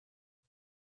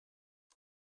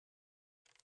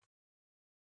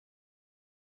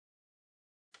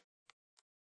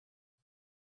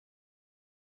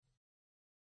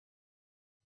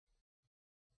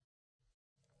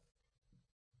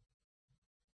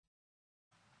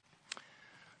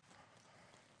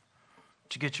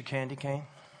get your candy cane?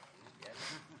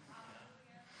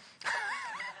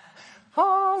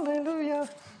 Hallelujah.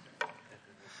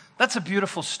 That's a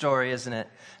beautiful story, isn't it?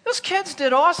 Those kids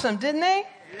did awesome, didn't they?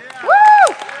 Yeah.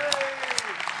 Woo!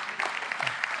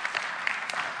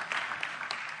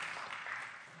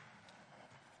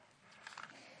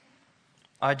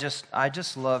 I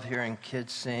just love hearing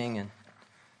kids sing, and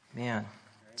man,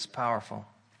 it's powerful.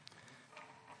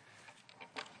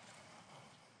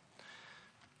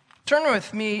 Turn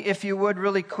with me, if you would,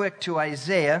 really quick to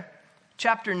Isaiah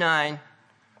chapter 9.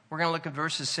 We're going to look at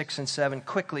verses 6 and 7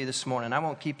 quickly this morning. I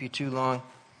won't keep you too long.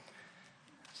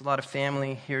 There's a lot of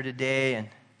family here today, and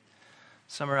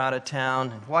some are out of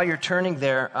town. And while you're turning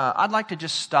there, I'd like to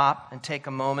just stop and take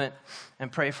a moment and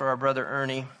pray for our brother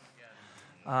Ernie.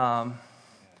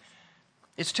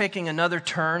 It's taking another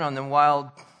turn on the wild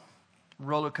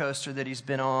roller coaster that he's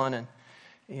been on.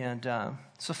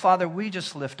 So, Father, we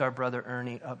just lift our brother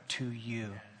Ernie up to you.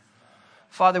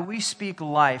 Father, we speak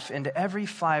life into every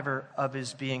fiber of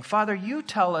his being. Father, you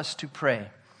tell us to pray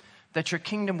that your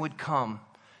kingdom would come,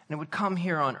 and it would come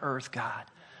here on earth, God.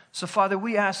 So, Father,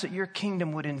 we ask that your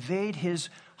kingdom would invade his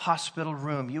hospital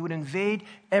room. You would invade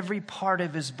every part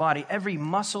of his body, every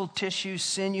muscle, tissue,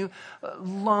 sinew,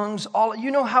 lungs, all.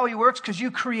 You know how he works because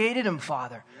you created him,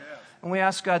 Father. Yes. And we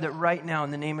ask, God, that right now,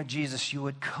 in the name of Jesus, you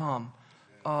would come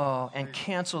and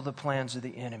cancel the plans of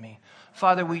the enemy.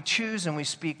 Father, we choose and we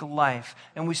speak life,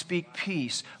 and we speak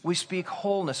peace. We speak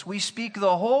wholeness. We speak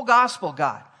the whole gospel,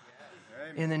 God,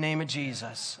 in the name of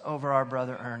Jesus, over our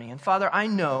brother Ernie. And Father, I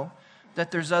know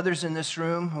that there's others in this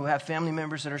room who have family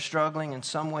members that are struggling in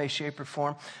some way, shape, or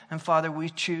form. And Father, we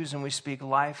choose and we speak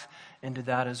life into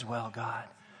that as well, God.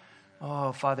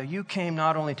 Oh, Father, you came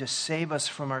not only to save us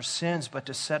from our sins, but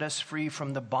to set us free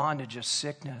from the bondage of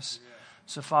sickness.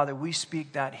 So, Father, we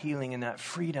speak that healing and that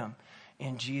freedom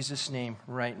in Jesus' name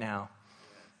right now.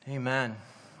 Amen.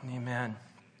 Amen.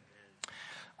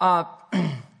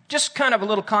 Just kind of a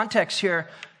little context here.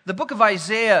 The book of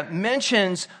Isaiah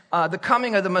mentions the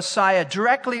coming of the Messiah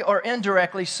directly or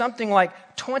indirectly something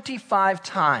like 25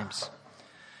 times.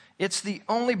 It's the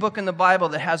only book in the Bible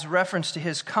that has reference to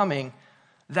his coming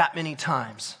that many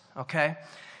times, okay?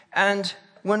 And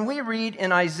when we read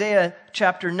in Isaiah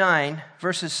chapter 9,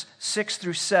 verses 6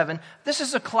 through 7, this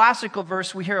is a classical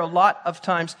verse we hear a lot of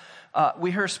times.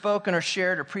 We hear spoken or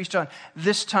shared or preached on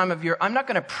this time of year. I'm not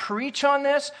going to preach on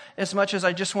this as much as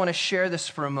I just want to share this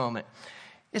for a moment.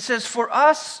 It says, For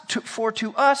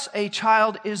to us a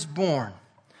child is born.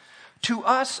 To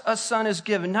us a son is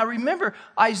given. Now remember,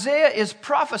 Isaiah is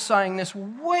prophesying this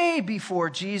way before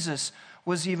Jesus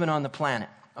was even on the planet,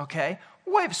 okay?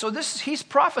 So he's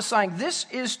prophesying this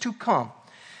is to come.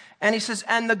 And he says,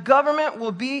 and the government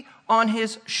will be on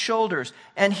his shoulders,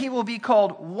 and he will be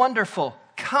called Wonderful,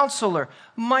 Counselor,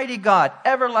 Mighty God,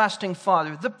 Everlasting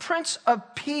Father, the Prince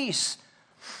of Peace.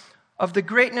 Of the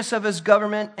greatness of his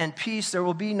government and peace there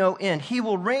will be no end. He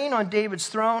will reign on David's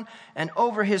throne and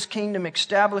over his kingdom,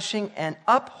 establishing and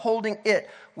upholding it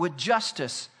with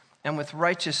justice and with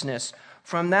righteousness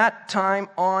from that time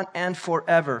on and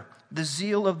forever. The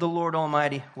zeal of the Lord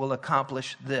Almighty will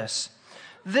accomplish this.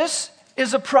 This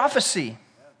is a prophecy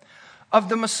of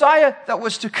the Messiah that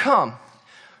was to come.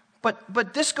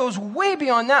 But this goes way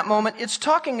beyond that moment. It's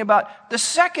talking about the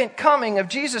second coming of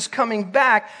Jesus coming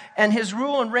back and his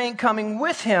rule and reign coming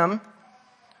with him.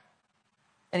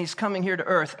 And he's coming here to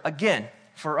earth again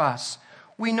for us.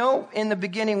 We know in the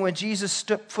beginning when Jesus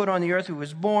stepped foot on the earth, he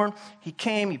was born, he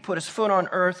came, he put his foot on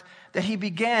earth, that he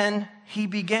began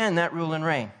that rule and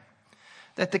reign.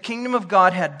 That the kingdom of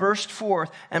God had burst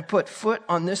forth and put foot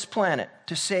on this planet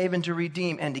to save and to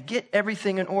redeem and to get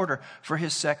everything in order for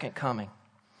his second coming.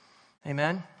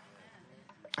 Amen?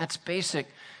 That's basic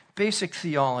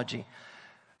theology.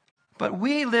 But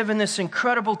we live in this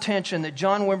incredible tension that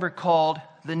John Wimber called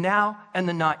the now and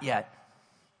the not yet.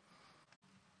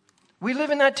 We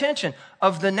live in that tension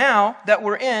of the now that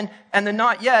we're in and the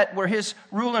not yet where his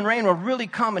rule and reign will really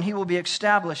come and he will be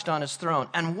established on his throne.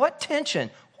 And what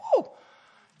tension? Whoa!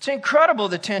 It's incredible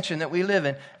the tension that we live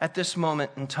in at this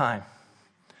moment in time.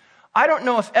 I don't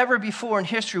know if ever before in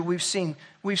history we've seen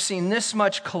this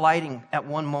much colliding at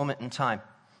one moment in time.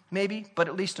 Maybe, but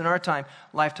at least in our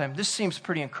lifetime, this seems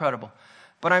pretty incredible.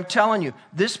 But I'm telling you,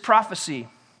 this prophecy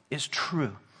is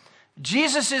true.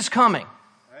 Jesus is coming.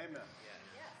 Amen.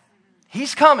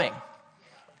 He's coming,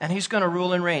 and he's going to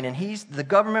rule and reign, and the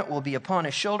government will be upon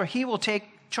his shoulder. He will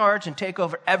take charge and take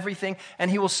over everything, and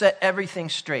he will set everything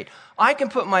straight. I can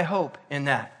put my hope in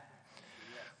that.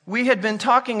 We had been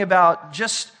talking about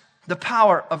just the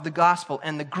power of the gospel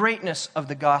and the greatness of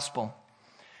the gospel.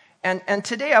 And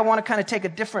today I want to kind of take a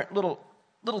different little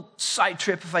little side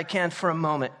trip, if I can, for a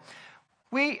moment.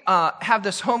 We have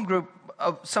this home group,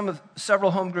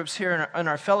 several home groups here in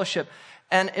our fellowship,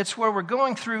 and it's where we're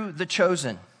going through The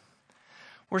Chosen.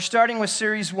 We're starting with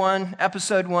Series 1,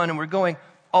 Episode 1, and we're going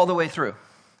all the way through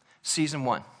Season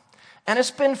 1. And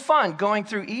it's been fun going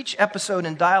through each episode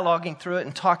and dialoguing through it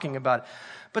and talking about it.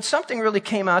 But something really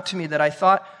came out to me that I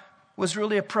thought was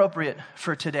really appropriate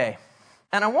for today.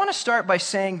 And I want to start by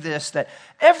saying this, that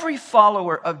every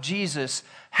follower of Jesus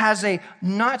has a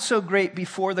not-so-great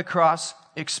before-the-cross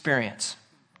experience,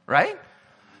 right?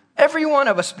 Every one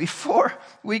of us, before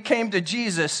we came to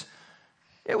Jesus,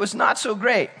 it was not so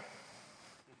great.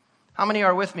 How many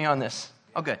are with me on this?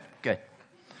 Oh, good.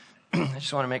 I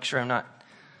just want to make sure I'm not,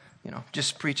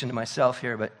 just preaching to myself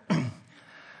here, but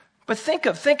think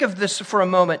of this for a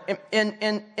moment.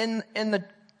 In the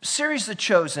series The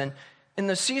Chosen, in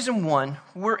the season 1,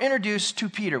 we're introduced to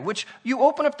Peter, which you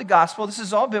open up the gospel, this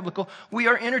is all biblical, we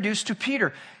are introduced to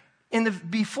Peter.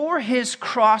 Before his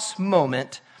cross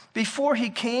moment, before he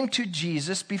came to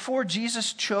Jesus, before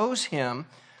Jesus chose him,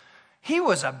 he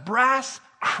was a brass,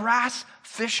 crass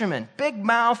fisherman, big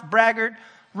mouth, braggart,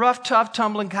 rough, tough,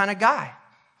 tumbling kind of guy.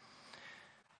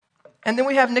 And then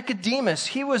we have Nicodemus.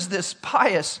 He was this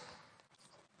pious,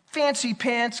 fancy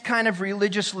pants kind of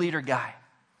religious leader guy.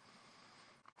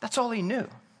 That's all he knew,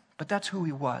 but that's who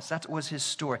he was. That was his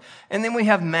story. And then we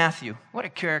have Matthew. What a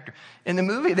character. In the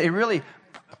movie, they really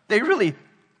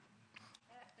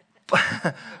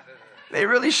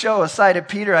show a side of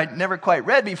Peter I'd never quite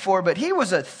read before, but he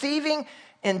was a thieving,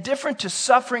 indifferent to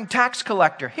suffering tax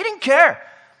collector. He didn't care.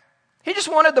 He just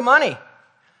wanted the money.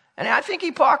 And I think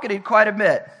he pocketed quite a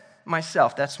bit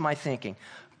myself. That's my thinking.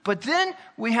 But then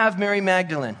we have Mary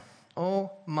Magdalene.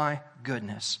 Oh my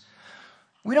goodness.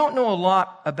 We don't know a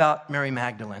lot about Mary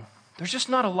Magdalene. There's just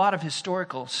not a lot of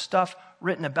historical stuff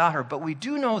written about her, but we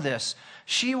do know this.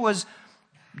 She was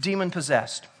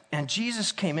demon-possessed, and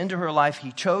Jesus came into her life.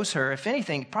 He chose her. If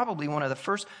anything, probably one of the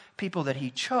first people that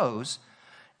he chose,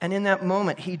 and in that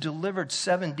moment, he delivered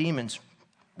 7 demons,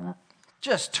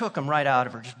 just took them right out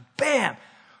of her, just bam,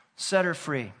 set her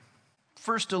free.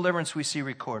 First deliverance we see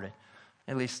recorded,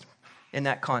 at least in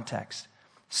that context.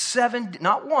 7,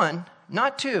 not 1,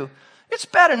 not 2. It's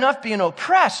bad enough being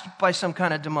oppressed by some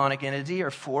kind of demonic entity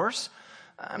or force.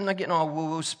 I'm not getting all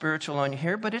woo-woo spiritual on you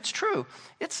here, but it's true.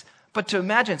 But to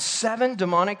imagine 7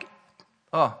 demonic,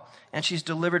 and she's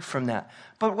delivered from that.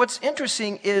 But what's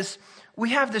interesting is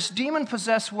we have this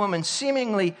demon-possessed woman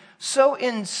seemingly so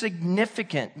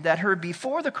insignificant that her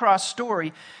before-the-cross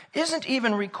story isn't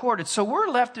even recorded. So we're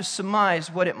left to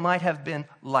surmise what it might have been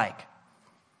like.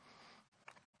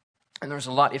 And there's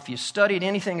a lot, if you studied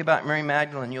anything about Mary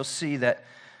Magdalene, you'll see that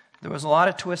there was a lot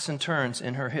of twists and turns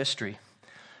in her history.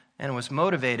 And it was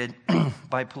motivated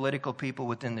by political people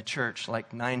within the church.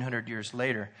 Like 900 years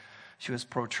later, she was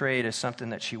portrayed as something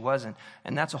that she wasn't.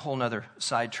 And that's a whole nother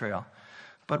side trail.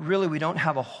 But really, we don't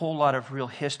have a whole lot of real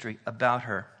history about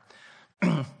her.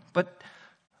 But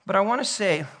I want to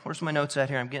say, where's my notes at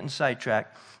here? I'm getting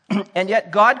sidetracked. And yet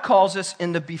God calls us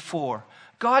in the before.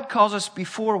 God calls us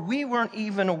before we weren't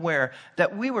even aware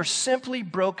that we were simply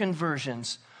broken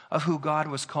versions of who God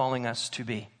was calling us to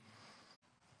be.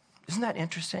 Isn't that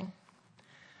interesting?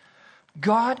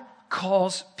 God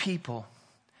calls people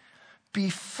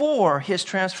before his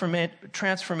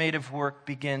transformative work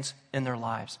begins in their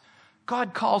lives.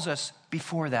 God calls us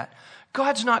before that.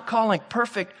 God's not calling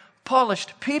perfect,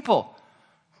 polished people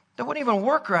that wouldn't even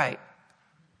work right.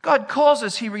 God calls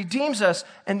us, he redeems us,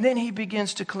 and then he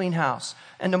begins to clean house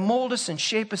and to mold us and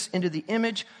shape us into the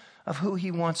image of who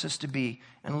he wants us to be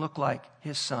and look like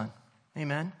his son.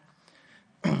 Amen?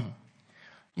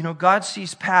 God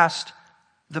sees past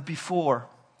the before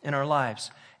in our lives,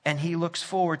 and he looks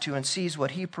forward to and sees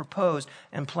what he proposed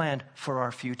and planned for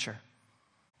our future.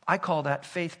 I call that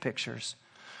faith pictures.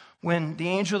 When the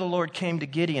angel of the Lord came to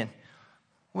Gideon,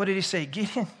 what did he say?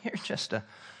 Gideon,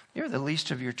 you're the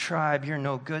least of your tribe. You're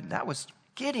no good. That was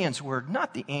Gideon's word,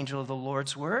 not the angel of the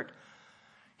Lord's word.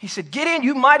 He said, Gideon,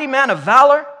 you mighty man of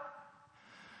valor.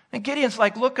 And Gideon's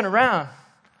like looking around.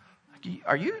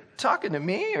 Are you talking to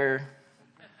me or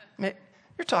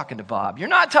you're talking to Bob? You're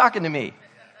not talking to me.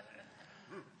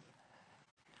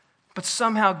 But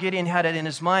somehow Gideon had it in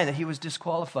his mind that he was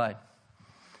disqualified.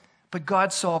 But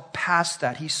God saw past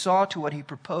that. He saw to what he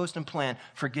proposed and planned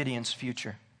for Gideon's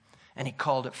future. And he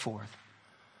called it forth.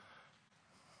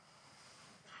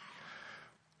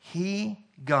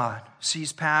 God,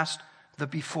 sees past the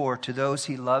before to those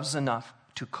he loves enough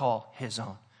to call his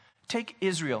own. Take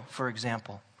Israel, for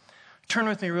example. Turn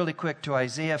with me really quick to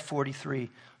Isaiah 43,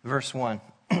 verse 1.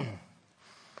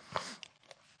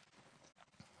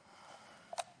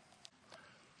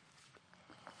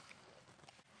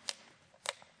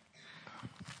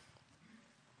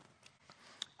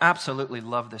 Absolutely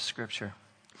love this scripture.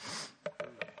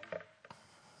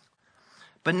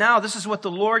 But now this is what the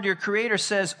Lord your Creator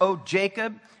says, O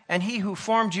Jacob, and he who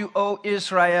formed you, O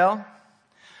Israel.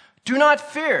 Do not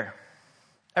fear.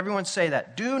 Everyone say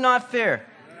that. Do not fear.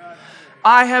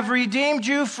 I have redeemed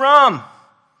you from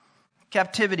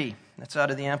captivity. That's out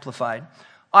of the Amplified.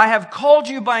 I have called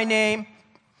you by name.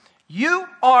 You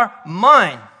are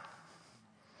mine.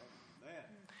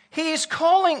 He's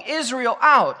calling Israel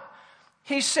out.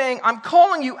 He's saying, I'm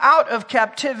calling you out of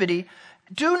captivity.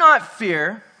 Do not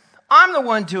fear. I'm the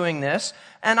one doing this,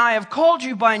 and I have called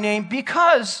you by name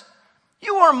because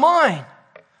you are mine.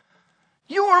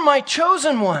 You are my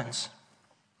chosen ones.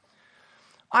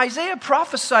 Isaiah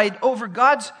prophesied over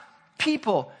God's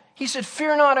people. He said,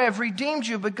 fear not, I have redeemed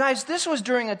you. But guys, this was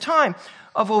during a time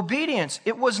of obedience.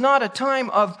 It was not a time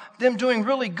of them doing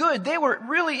really good. They were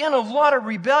really in a lot of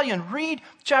rebellion. Read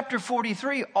chapter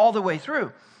 43 all the way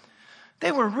through.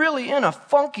 They were really in a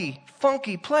funky,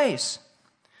 funky place.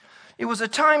 It was a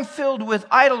time filled with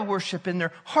idol worship, and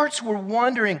their hearts were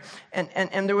wandering,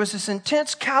 and there was this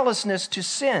intense callousness to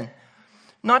sin,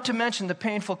 not to mention the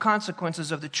painful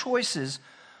consequences of the choices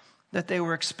that they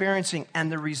were experiencing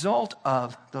and the result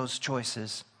of those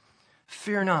choices.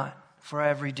 Fear not, for I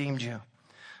have redeemed you.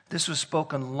 This was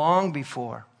spoken long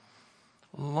before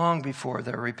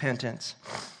their repentance.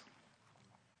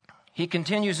 He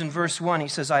continues in verse 1. He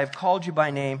says, I have called you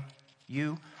by name.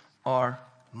 You are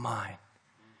mine.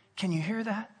 Can you hear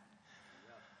that?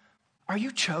 Are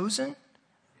you chosen?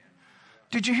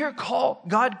 Did you hear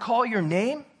God call your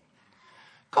name?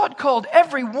 God called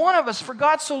every one of us, for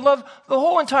God so loved the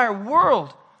whole entire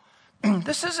world.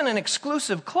 This isn't an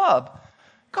exclusive club.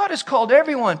 God has called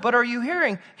everyone, but are you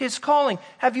hearing His calling?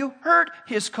 Have you heard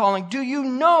His calling? Do you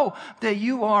know that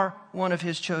you are one of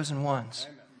His chosen ones?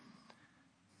 Amen.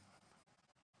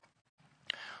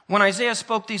 When Isaiah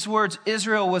spoke these words,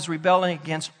 Israel was rebelling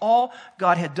against all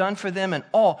God had done for them and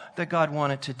all that God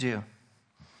wanted to do.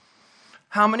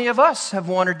 How many of us have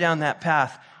wandered down that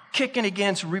path, kicking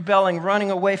against, rebelling,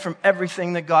 running away from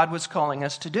everything that God was calling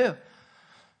us to do?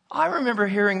 I remember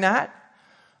hearing that.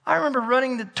 I remember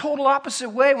running the total opposite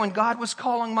way when God was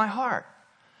calling my heart,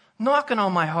 knocking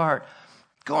on my heart,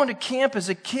 going to camp as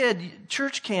a kid,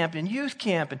 church camp and youth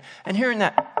camp, and hearing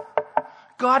that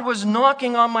God was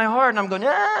knocking on my heart, and I'm going,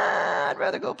 I'd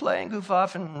rather go play and goof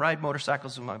off and ride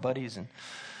motorcycles with my buddies. And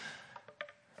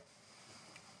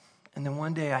then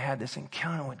one day I had this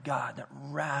encounter with God that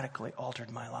radically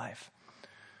altered my life.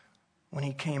 When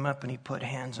He came up and He put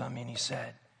hands on me and He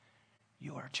said,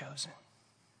 you are chosen.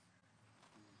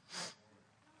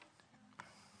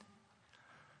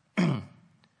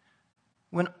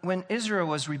 When Israel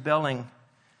was rebelling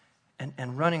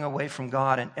and running away from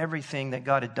God, and everything that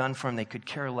God had done for them, they could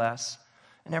care less.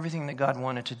 And everything that God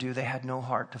wanted to do, they had no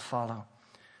heart to follow.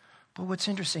 But what's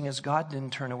interesting is God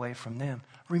didn't turn away from them.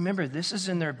 Remember, this is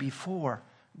in their before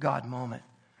God moment.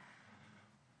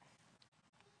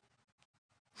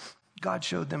 God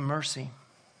showed them mercy.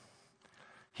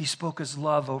 He spoke His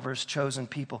love over His chosen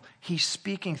people. He's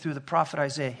speaking through the prophet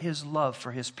Isaiah, His love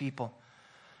for His people,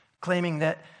 claiming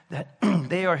that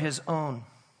they are His own.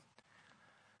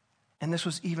 And this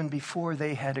was even before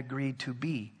they had agreed to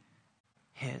be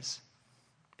His.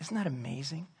 Isn't that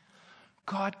amazing?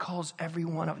 God calls every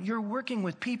one of you. You're working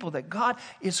with people that God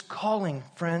is calling,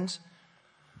 friends.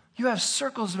 You have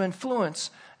circles of influence.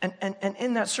 And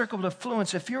in that circle of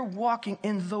influence, if you're walking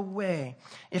in the way,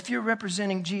 if you're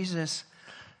representing Jesus,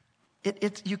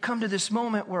 you come to this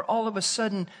moment where all of a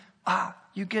sudden,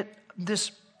 you get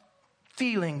this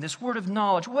feeling, this word of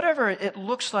knowledge, whatever it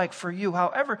looks like for you,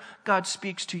 however God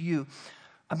speaks to you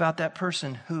about that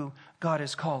person who God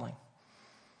is calling.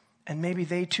 And maybe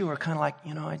they too are kind of like,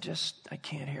 I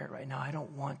can't hear it right now. I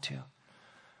don't want to.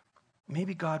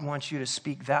 Maybe God wants you to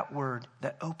speak that word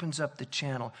that opens up the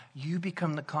channel. You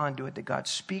become the conduit that God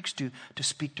speaks to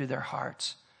speak to their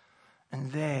hearts.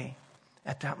 And they,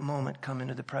 at that moment, come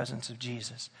into the presence of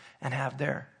Jesus and have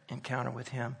their encounter with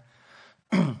Him.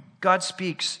 God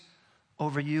speaks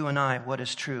over you and I what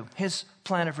is true. His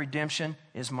plan of redemption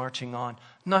is marching on.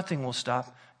 Nothing will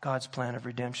stop God's plan of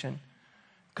redemption.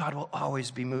 God will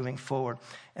always be moving forward.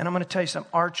 And I'm going to tell you something.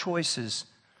 Our choices,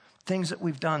 things that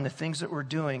we've done, the things that we're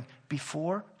doing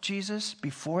before Jesus,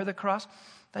 before the cross,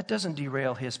 that doesn't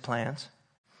derail His plans.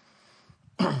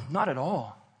 Not at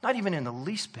all. Not even in the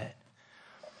least bit.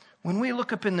 When we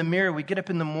look up in the mirror, we get up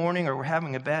in the morning or we're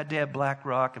having a bad day at Black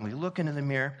Rock and we look into the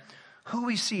mirror, who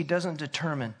we see doesn't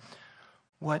determine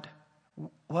what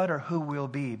or who we'll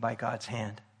be by God's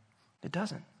hand. It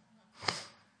doesn't.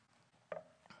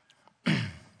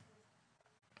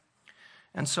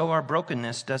 And And so our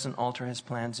brokenness doesn't alter his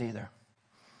plans either.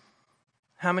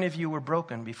 How many of you were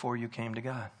broken before you came to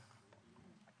God?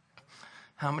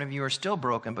 How many of you are still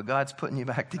broken, but God's putting you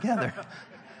back together?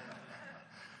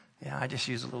 Yeah, I just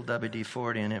use a little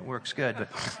WD-40 and it works good. But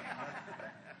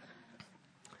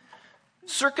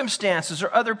circumstances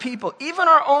or other people, even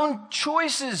our own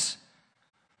choices,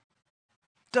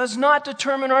 does not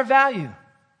determine our value.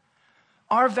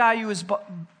 Our value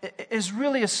is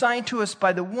really assigned to us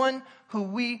by the one who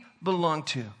we belong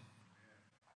to.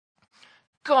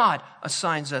 God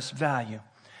assigns us value.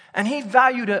 And he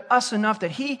valued us enough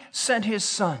that he sent his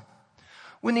son.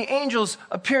 When the angels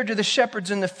appeared to the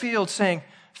shepherds in the field saying,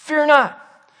 "Fear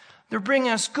not, they're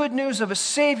bringing us good news of a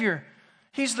Savior.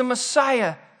 He's the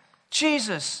Messiah,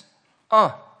 Jesus."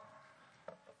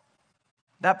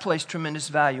 That placed tremendous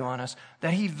value on us,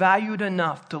 that he valued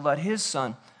enough to let his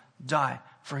son die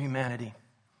for humanity.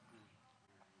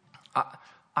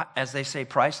 As they say,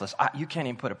 priceless. You can't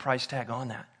even put a price tag on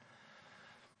that.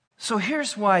 So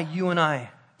here's why you and I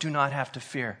do not have to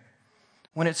fear.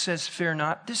 When it says fear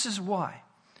not, this is why.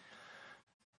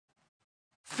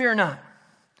 Fear not.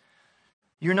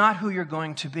 You're not who you're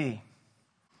going to be.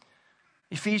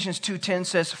 Ephesians 2:10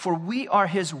 says, "For we are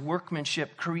his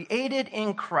workmanship, created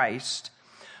in Christ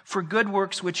for good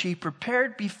works which he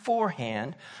prepared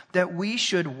beforehand that we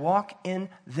should walk in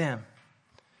them."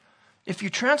 If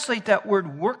you translate that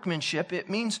word workmanship, it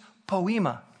means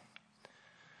poema.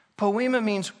 Poema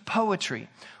means poetry.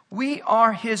 We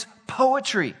are his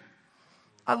poetry.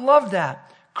 I love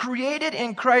that. Created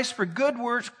in Christ for good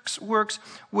works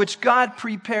which God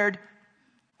prepared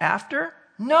after?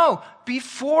 No,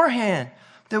 beforehand,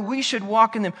 that we should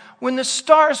walk in them. When the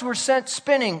stars were sent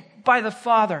spinning by the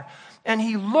Father, and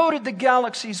he loaded the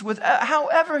galaxies with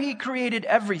however he created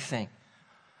everything,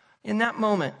 in that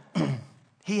moment,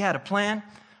 he had a plan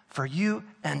for you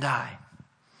and I.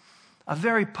 A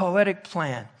very poetic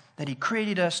plan that he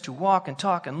created us to walk and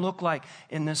talk and look like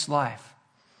in this life.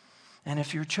 And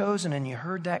if you're chosen and you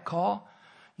heard that call,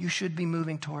 you should be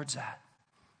moving towards that.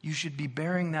 You should be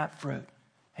bearing that fruit.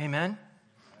 Amen?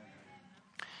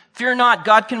 Fear not,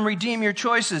 God can redeem your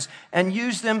choices and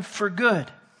use them for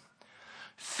good.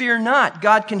 Fear not,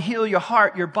 God can heal your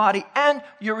heart, your body, and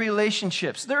your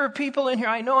relationships. There are people in here,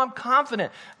 I know I'm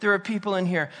confident there are people in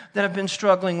here that have been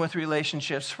struggling with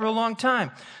relationships for a long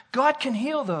time. God can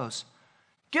heal those.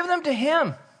 Give them to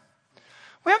him.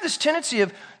 We have this tendency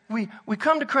of, we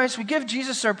come to Christ, we give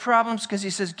Jesus our problems because he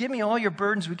says, "Give me all your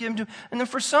burdens." We give them to him. And then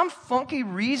for some funky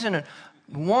reason, and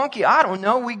wonky, I don't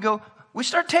know, we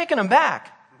start taking them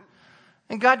back.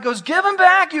 And God goes, "Give them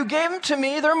back. You gave them to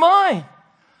me. They're mine.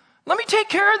 Let me take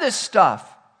care of this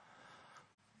stuff."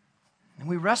 And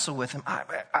we wrestle with him.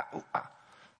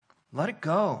 Let it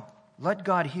go. Let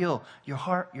God heal your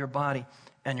heart, your body,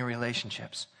 and your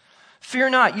relationships.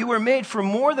 Fear not, you were made for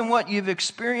more than what you've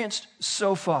experienced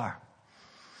so far.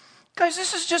 Guys,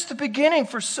 this is just the beginning.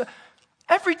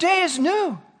 Every day is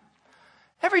new.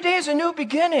 Every day is a new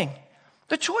beginning.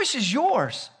 The choice is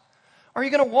yours. Are you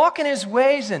going to walk in his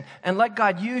ways and let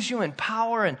God use you in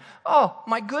power? And, oh,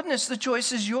 my goodness, the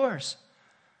choice is yours.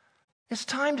 It's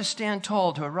time to stand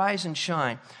tall, to arise and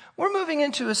shine. We're moving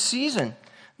into a season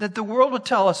that the world would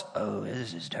tell us, "Oh,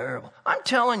 this is terrible." I'm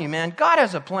telling you, man, God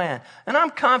has a plan. And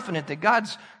I'm confident that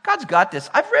God's got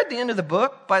this. I've read the end of the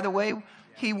book, by the way.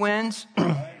 He wins.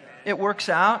 It works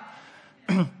out.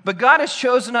 But God has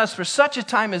chosen us for such a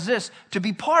time as this to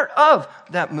be part of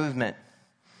that movement.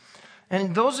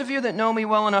 And those of you that know me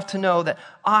well enough to know that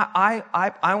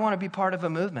I want to be part of a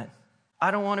movement.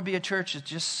 I don't want to be a church that's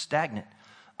just stagnant.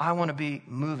 I want to be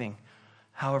moving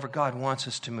however God wants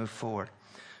us to move forward.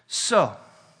 So,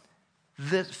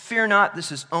 fear not,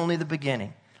 this is only the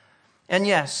beginning. And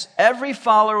yes, every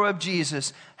follower of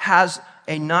Jesus has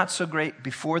a not so great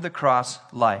before the cross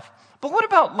life. But what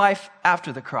about life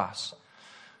after the cross?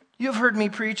 You've heard me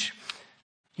preach,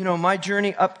 my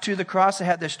journey up to the cross. I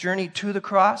had this journey to the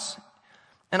cross.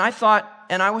 And I thought,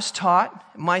 and I was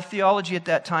taught, my theology at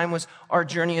that time was our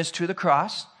journey is to the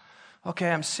cross. Okay,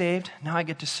 I'm saved. Now I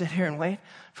get to sit here and wait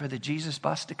for the Jesus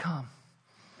bus to come.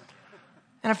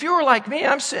 And if you were like me,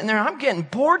 I'm sitting there, I'm getting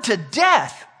bored to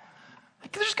death.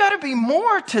 There's got to be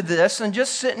more to this than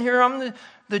just sitting here on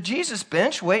the Jesus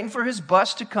bench waiting for his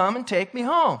bus to come and take me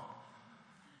home.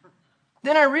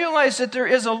 Then I realized that there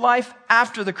is a life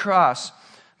after the cross.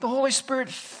 The Holy Spirit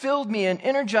filled me and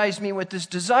energized me with this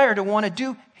desire to want to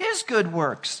do his good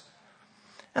works.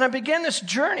 And I began this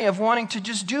journey of wanting to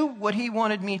just do what he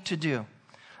wanted me to do.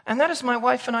 And that is my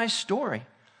wife and I's story.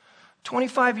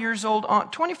 25 years old,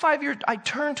 I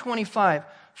turned 25,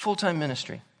 full-time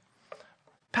ministry.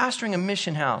 Pastoring a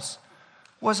mission house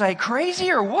Was I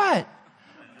crazy or what?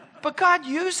 But God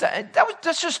used that.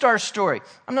 That's just our story.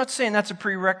 I'm not saying that's a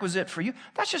prerequisite for you.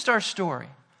 That's just our story.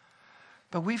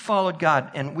 But we followed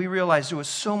God, and we realized there was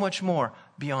so much more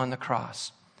beyond the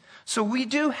cross. So we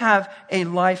do have a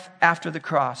life after the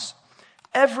cross.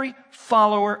 Every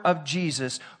follower of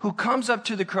Jesus who comes up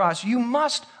to the cross, you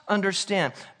must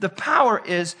understand the power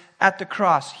is at the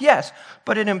cross. Yes,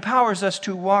 but it empowers us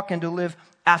to walk and to live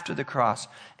after the cross.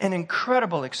 An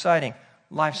incredible, exciting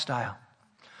lifestyle.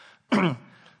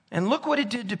 And look what it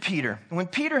did to Peter. When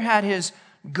Peter had his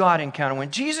God encounter, when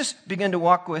Peter began to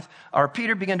walk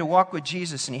with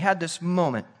Jesus, and he had this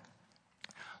moment.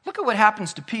 Look at what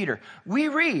happens to Peter. We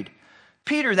read,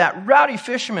 Peter, that rowdy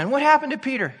fisherman, what happened to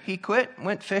Peter? He quit,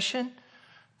 went fishing,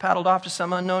 paddled off to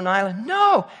some unknown island.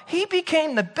 No, he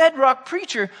became the bedrock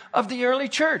preacher of the early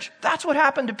church. That's what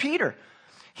happened to Peter.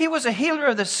 He was a healer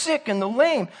of the sick and the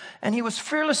lame, and he was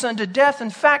fearless unto death. In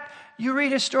fact, you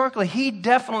read historically, he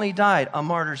definitely died a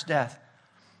martyr's death.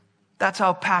 That's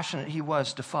how passionate he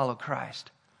was to follow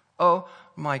Christ. Oh,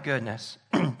 my goodness.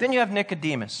 Then you have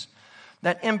Nicodemus.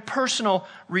 That impersonal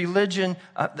religion,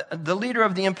 the leader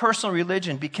of the impersonal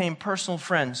religion became personal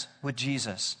friends with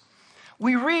Jesus.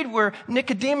 We read where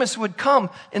Nicodemus would come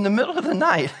in the middle of the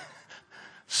night,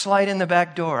 slide in the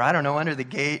back door, I don't know, under the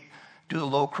gate, do the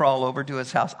low crawl over to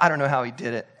his house. I don't know how he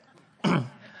did it.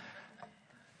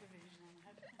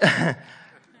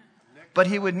 But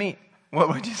he would meet. What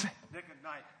would you say? Nick at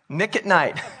night. Nick at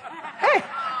night. Hey,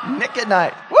 Nick at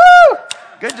night. Woo!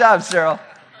 Good job, Cyril.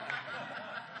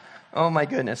 Oh, my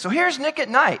goodness. So here's Nick at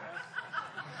night.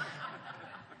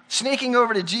 Sneaking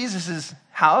over to Jesus'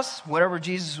 house, whatever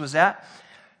Jesus was at.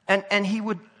 And he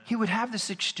would have this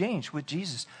exchange with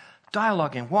Jesus.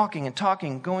 Dialoguing, walking and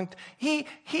talking, going. He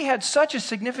had such a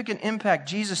significant impact,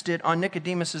 Jesus did, on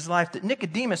Nicodemus' life, that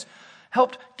Nicodemus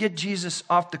helped get Jesus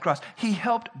off the cross. He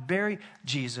helped bury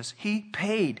Jesus. He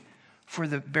paid for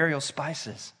the burial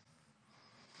spices.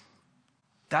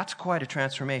 That's quite a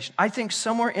transformation. I think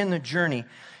somewhere in the journey,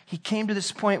 he came to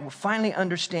this point of finally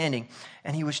understanding,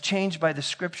 and he was changed by the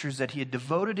scriptures that he had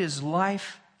devoted his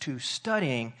life to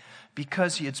studying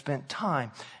because he had spent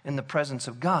time in the presence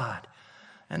of God.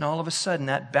 And all of a sudden,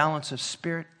 that balance of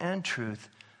spirit and truth,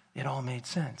 it all made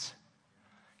sense.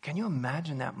 Can you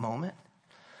imagine that moment?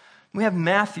 We have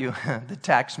Matthew, the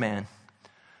tax man,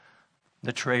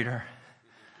 the traitor,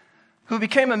 who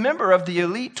became a member of the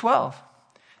elite 12.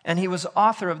 And he was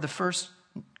author of the first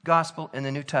gospel in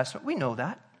the New Testament. We know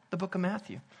that, the book of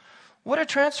Matthew. What a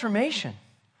transformation.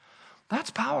 That's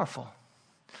powerful.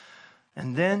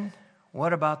 And then,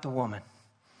 what about the woman?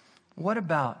 What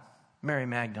about Mary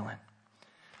Magdalene?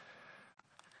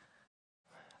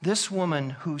 This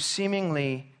woman who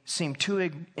seemingly seemed too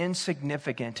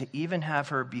insignificant to even have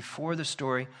her before the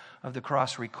story of the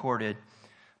cross recorded.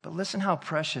 But listen how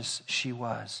precious she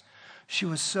was. She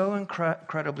was so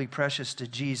incredibly precious to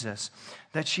Jesus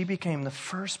that she became the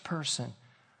first person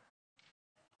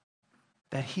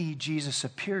that Jesus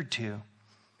appeared to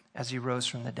as he rose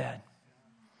from the dead,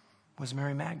 was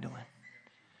Mary Magdalene.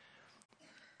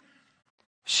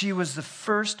 She was the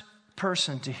first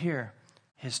person to hear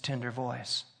his tender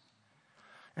voice.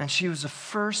 And she was the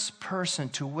first person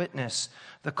to witness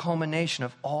the culmination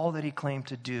of all that he claimed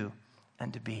to do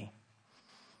and to be.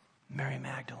 Mary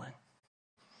Magdalene.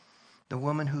 The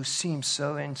woman who seemed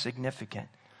so insignificant,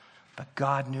 but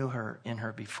God knew her in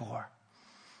her before.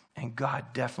 And God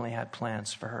definitely had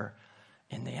plans for her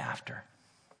in the after.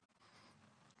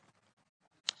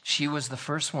 She was the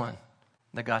first one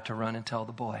that got to run and tell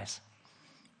the boys.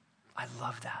 I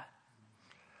love that.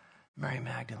 Mary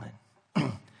Magdalene.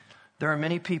 There are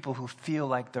many people who feel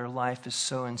like their life is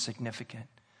so insignificant.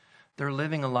 They're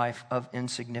living a life of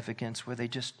insignificance where they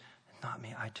just, not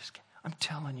me, I'm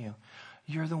telling you,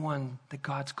 you're the one that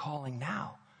God's calling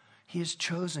now. He has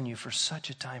chosen you for such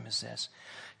a time as this.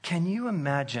 Can you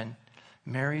imagine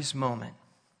Mary's moment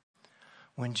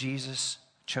when Jesus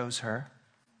chose her?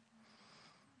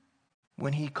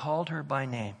 When he called her by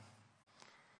name.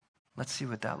 Let's see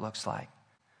what that looks like.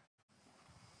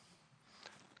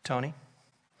 Tony?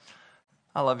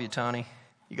 I love you, Tony.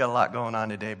 You got a lot going on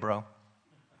today, bro.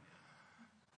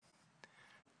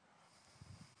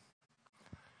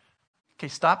 Okay,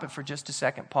 stop it for just a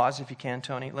second. Pause if you can,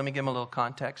 Tony. Let me give him a little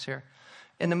context here.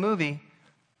 In the movie,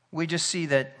 we just see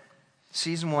that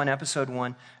season 1, episode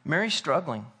 1, Mary's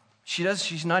struggling. She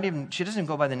doesn't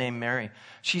go by the name Mary.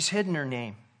 She's hidden her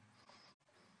name.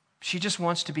 She just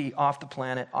wants to be off the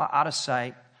planet, out of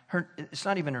sight. It's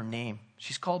not even her name.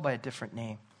 She's called by a different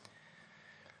name.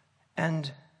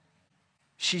 And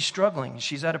she's struggling.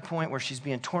 She's at a point where she's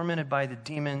being tormented by the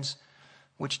demons,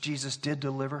 which Jesus did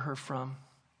deliver her from.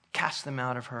 cast them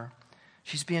out of her.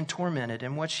 She's being tormented,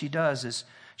 and what she does is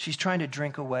she's trying to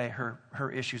drink away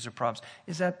her issues or problems.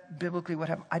 Is that biblically what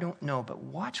happened? I don't know, but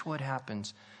watch what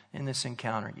happens in this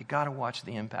encounter. You got to watch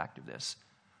the impact of this.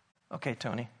 Okay,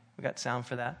 Tony, we got sound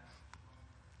for that?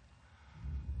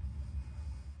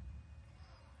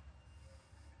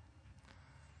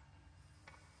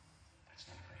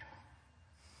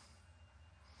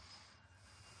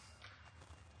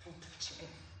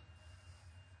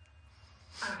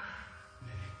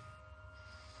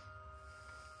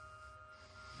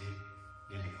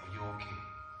 Lily, are you okay?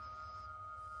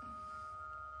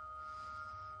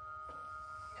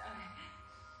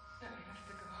 I have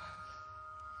to go.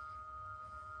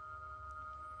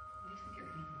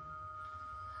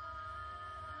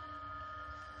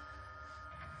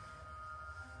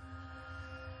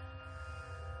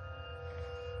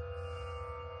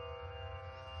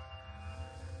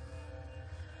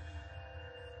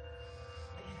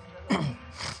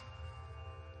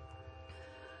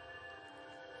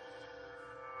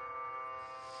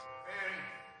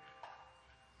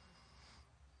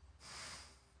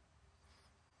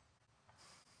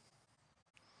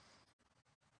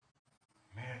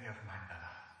 Mary of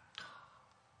Magdala.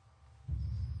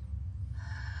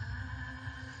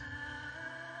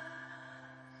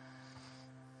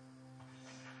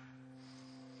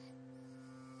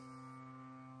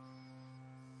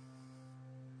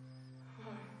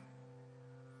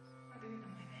 I didn't know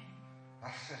my name.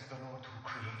 Thus says the Lord who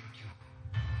created you,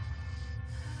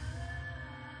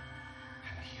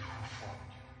 and he who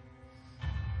formed you.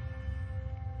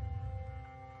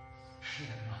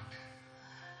 Fear not,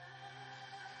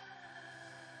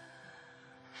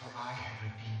 for I have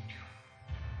redeemed you.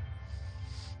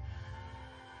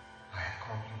 I have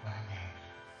called you by name.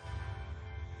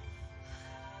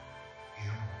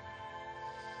 You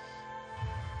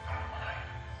are mine.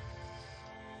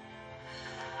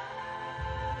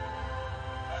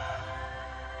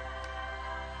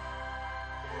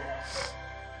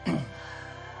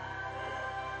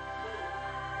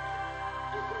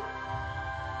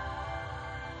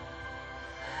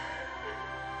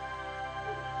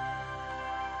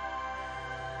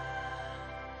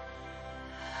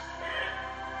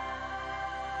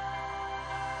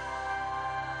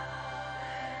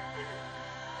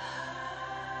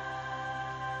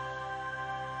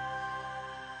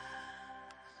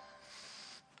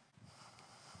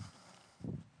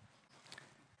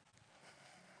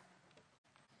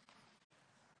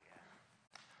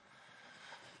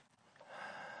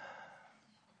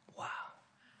 Wow.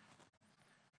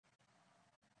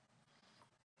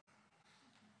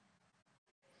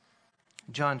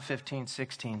 John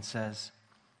 15:16 says,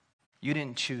 "You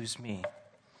didn't choose me,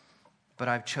 but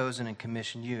I've chosen and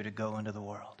commissioned you to go into the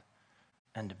world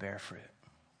and to bear fruit."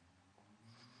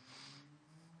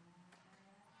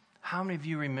 How many of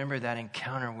you remember that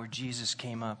encounter where Jesus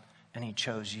came up and he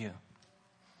chose you?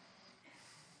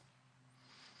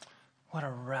 What a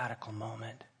radical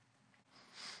moment.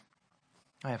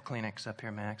 I have Kleenex up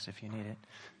here, Max, if you need it.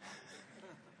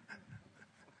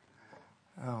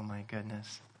 Oh my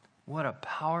goodness. What a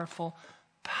powerful,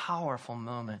 powerful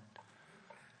moment.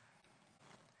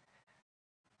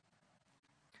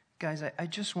 Guys, I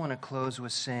just want to close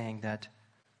with saying that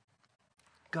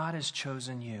God has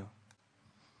chosen you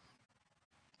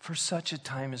for such a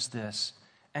time as this,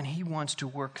 and he wants to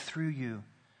work through you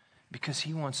because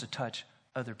he wants to touch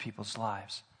other people's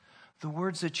lives. The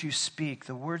words that you speak,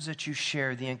 the words that you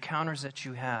share, the encounters that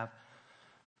you have,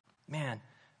 man,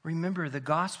 remember the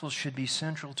gospel should be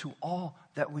central to all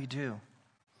that we do.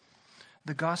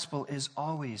 The gospel is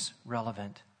always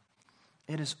relevant.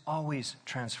 It is always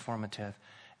transformative,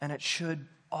 and it should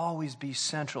always be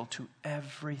central to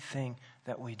everything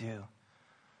that we do.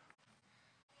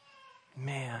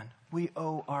 Man, we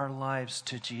owe our lives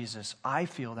to Jesus. I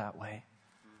feel that way.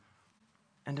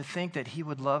 And to think that he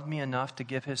would love me enough to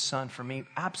give his son for me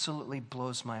absolutely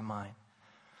blows my mind.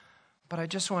 But I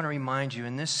just want to remind you,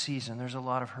 in this season, there's a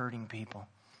lot of hurting people.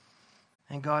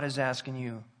 And God is asking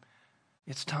you,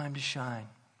 it's time to shine.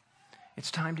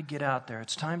 It's time to get out there.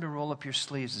 It's time to roll up your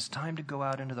sleeves. It's time to go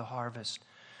out into the harvest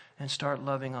and start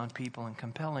loving on people and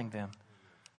compelling them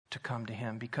to come to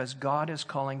him, because God is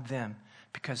calling them,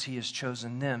 because he has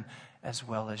chosen them as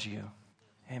well as you.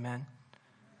 Amen?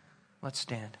 Let's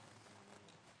stand.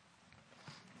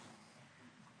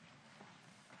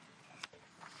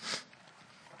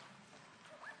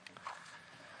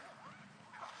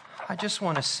 I just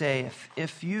want to say,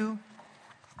 if you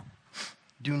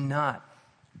do not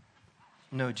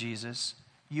know Jesus,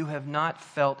 you have not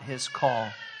felt his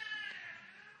call.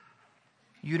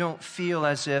 You don't feel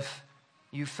as if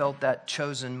you felt that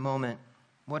chosen moment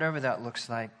whatever that looks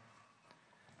like.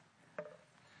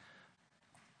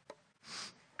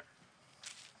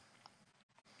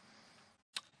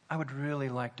 I would really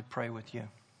like to pray with you.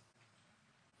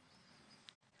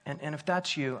 And if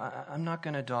that's you, I'm not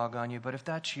going to dog on you, but if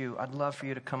that's you, I'd love for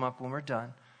you to come up when we're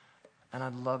done, and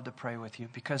I'd love to pray with you,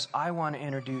 because I want to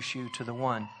introduce you to the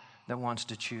one that wants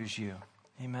to choose you.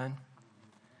 Amen?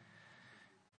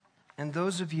 And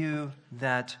those of you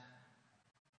that,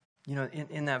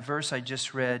 in that verse I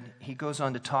just read, he goes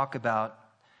on to talk about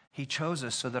he chose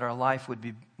us so that our life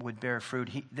would bear fruit.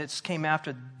 This came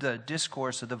after the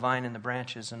discourse of the vine and the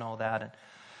branches and all that. And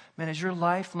man, is your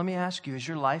life, let me ask you, is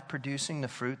your life producing the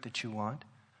fruit that you want?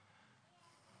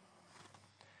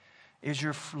 Is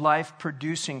your life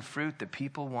producing fruit that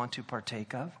people want to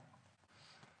partake of?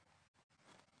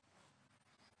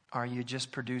 Are you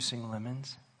just producing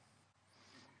lemons?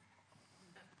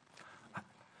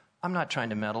 I'm not trying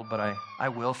to meddle, but I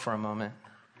will for a moment.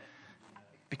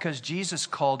 Because Jesus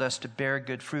called us to bear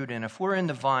good fruit. And if we're in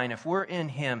the vine, if we're in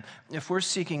Him, if we're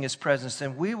seeking His presence,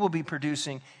 then we will be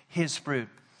producing His fruit.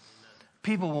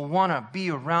 People will want to be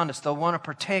around us. They'll want to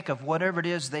partake of whatever it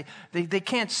is. They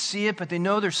can't see it, but they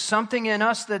know there's something in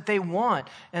us that they want,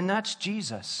 and that's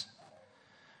Jesus.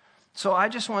 So I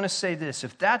just want to say this.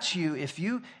 If that's you, if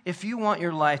you want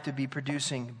your life to be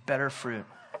producing better fruit,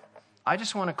 I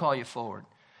just want to call you forward.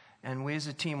 And we as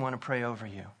a team want to pray over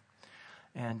you.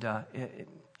 And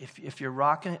if you're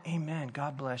rocking it, amen,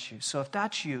 God bless you. So if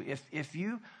that's you, if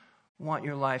you want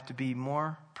your life to be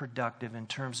more productive in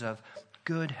terms of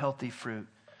good, healthy fruit,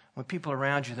 when people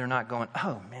around you, they're not going,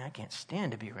 oh man, I can't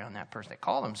stand to be around that person. They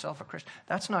call themselves a Christian.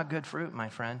 That's not good fruit, my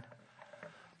friend.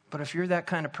 But if you're that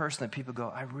kind of person that people go,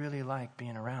 I really like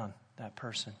being around that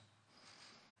person.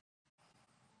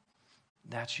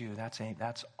 That's you.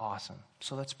 That's awesome.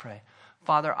 So let's pray.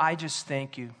 Father, I just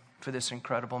thank you for this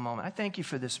incredible moment. I thank you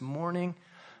for this morning.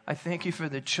 I thank you for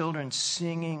the children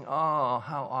singing. Oh,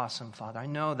 how awesome, Father. I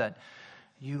know that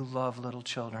you love little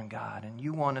children, God, and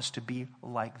you want us to be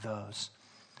like those.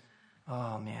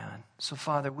 Oh, man. So,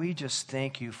 Father, we just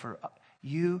thank you for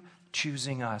you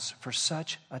choosing us for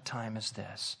such a time as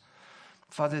this.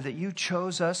 Father, that you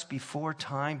chose us before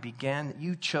time began, that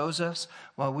you chose us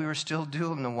while we were still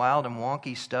doing the wild and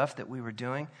wonky stuff that we were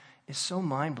doing, is so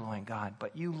mind-blowing, God.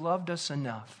 But you loved us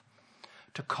enough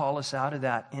to call us out of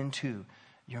that into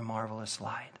your marvelous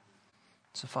light.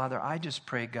 So, Father, I just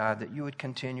pray, God, that you would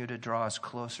continue to draw us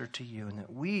closer to you and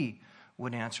that we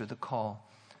would answer the call.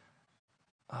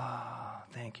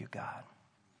 Thank you, God.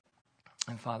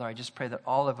 And, Father, I just pray that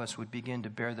all of us would begin to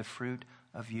bear the fruit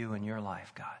of you in your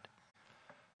life, God.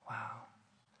 Wow.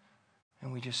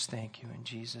 And we just thank you in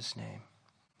Jesus' name.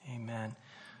 Amen.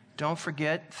 Don't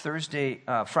forget,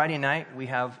 Friday night, we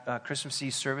have Christmas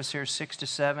Eve service here, 6 to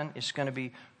 7. It's going to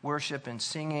be worship and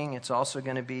singing. It's also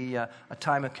going to be a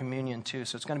time of communion, too.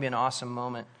 So it's going to be an awesome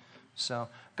moment. So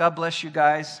God bless you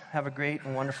guys. Have a great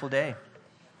and wonderful day.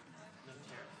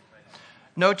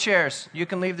 No chairs. You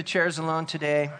can leave the chairs alone today.